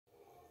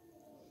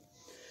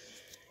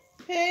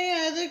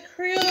Okay, the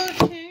Creole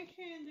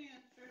can-can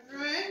dancers,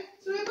 right?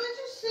 So a bunch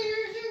of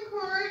singers and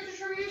chorus,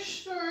 which are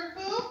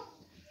historical.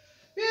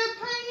 We have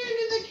Pioneer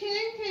to the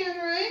can-can,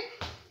 right?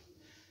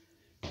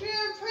 We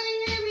have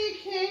Pioneer to be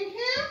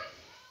can-can.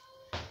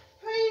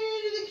 Pioneer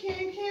to the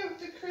can-can with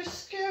the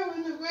Crisco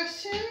and the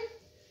Wesson.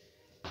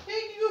 Then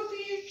you can go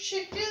feed your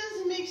chickens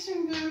and make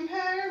some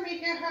gunpowder,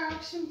 make a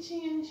hawk some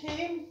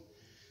TNT.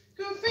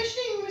 Go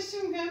fishing with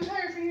some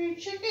gunpowder for your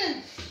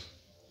chickens.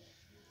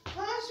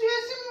 So we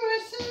have some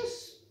Wesson's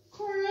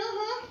corner,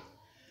 huh?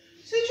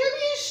 So try to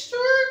be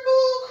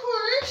historical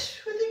chorus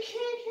with the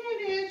can-can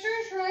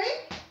dancers, right?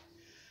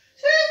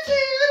 So that's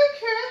it, I don't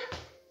care.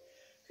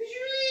 Because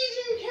you really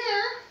didn't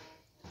care.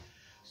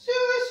 So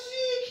I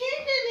see a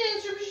can-can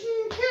dancer, but you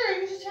didn't care,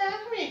 you just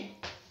attacked me.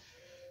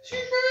 So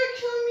you try to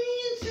kill me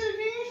instead of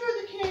being for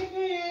the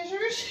can-can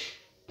dancers.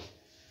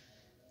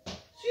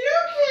 So you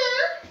don't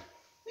care.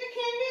 The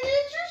can-can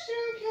dancers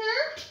don't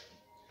care.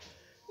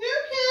 They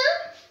don't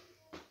care.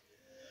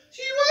 So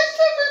you want to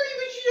suffer me,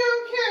 but you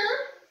don't care.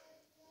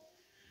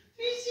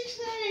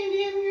 369,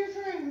 damn your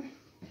friend.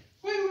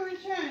 One more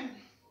time.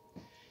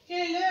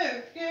 Get low,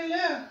 get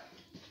low.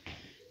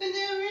 And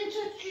then we're going to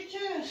touch your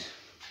toes.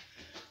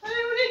 I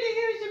don't want to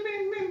do is a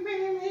bang, bang,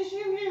 bang,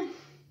 bang, bang.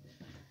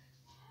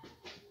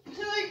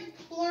 So like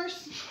blurs.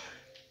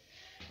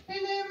 And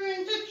then we're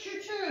going to touch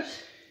your toes.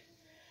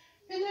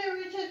 And then we're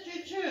going to touch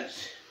your toes.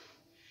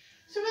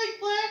 So like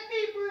black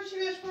paper, so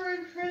that's where we're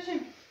in prison.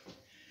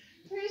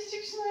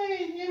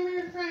 369, damn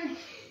your friend.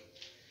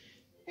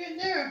 Get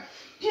there.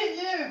 Get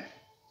there.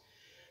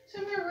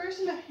 Somewhere worse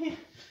than that. I know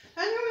what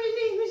it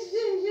is.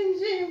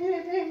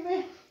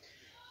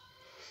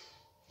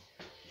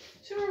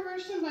 Somewhere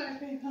worse than black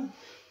people.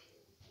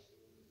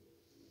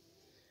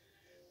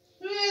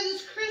 So yeah,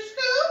 this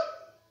Crisco.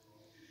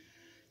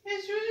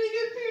 It's really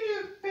good for you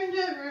to bend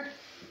over.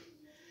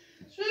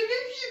 It's really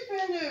good for you to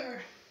bend over.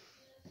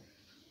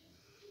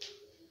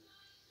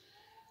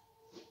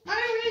 I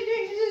really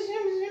think this is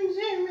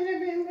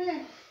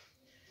bang.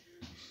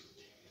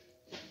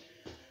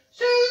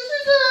 So this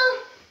is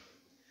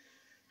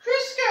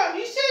Crisco.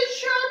 You said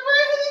sharper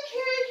than the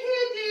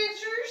can-can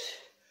dancers.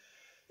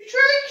 You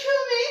try to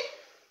kill me.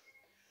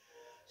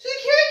 So the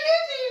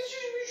can-can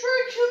dancers, you try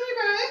to kill me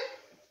back.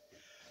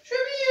 Try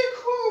to be a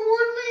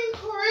award-winning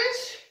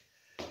chorus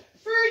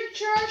for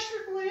Josh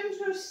McWilliams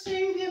who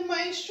sing the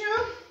maestro.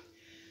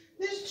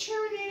 This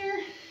Terminator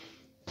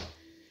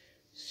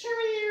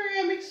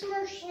mixed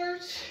martial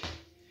arts.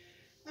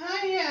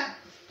 Yeah.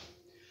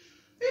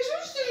 They're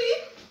supposed to be.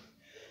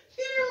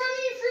 Give your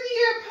money for the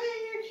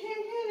Pioneer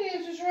can-can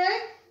dancers,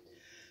 right?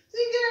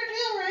 They get our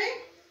deal, right?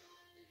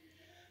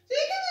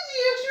 They get the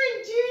deals are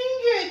doing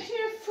good.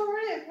 Can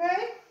afford it,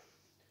 right?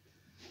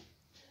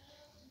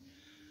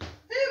 And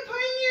a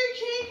Pioneer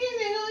can-can,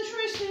 they only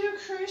try to do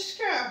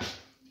Crisco.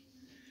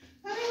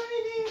 I don't want to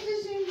do the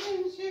same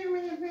thing,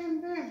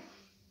 bam.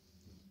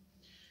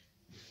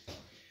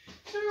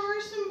 So we're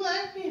worse than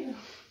black people.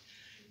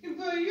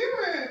 But you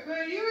were.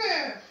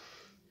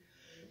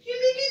 You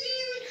make a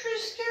deal with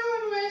Crisco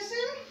and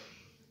Wesson?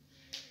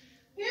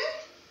 Yeah?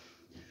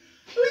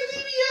 Who's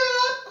gonna be a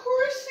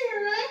chorus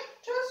singer, right?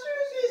 Justin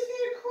is gonna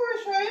sing a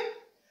chorus, right?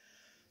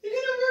 You're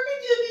gonna work a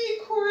deal to be a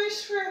chorus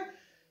for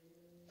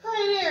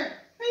Pioneer.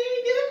 And you're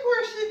gonna get a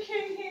chorus for the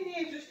can-can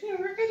dancers. You're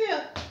gonna work a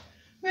deal.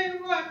 My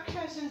rock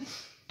cousins.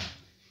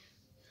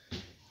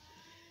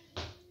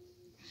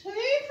 So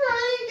maybe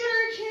Friday get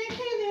our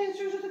can-can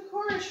dancers with a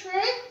chorus,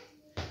 right?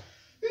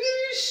 We're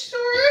gonna do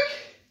historic,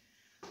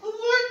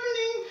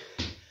 award-winning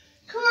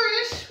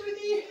chorus with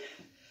the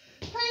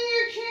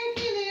Pioneer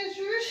can-can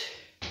dancers.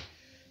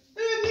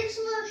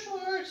 Mixed martial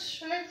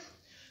arts, right?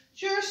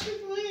 Josh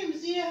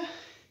McWilliams, yeah.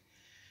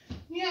 I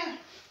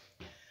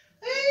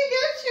think you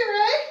get to,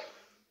 right?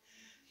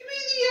 You be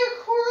the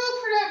choral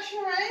production,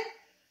 right?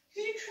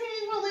 Because you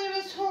trained while they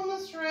was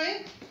homeless,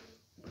 right?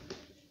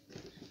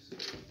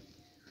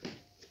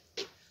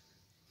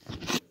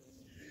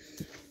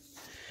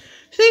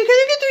 So you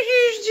couldn't get the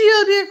huge deal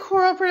to be a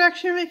choral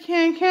production with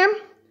can-can.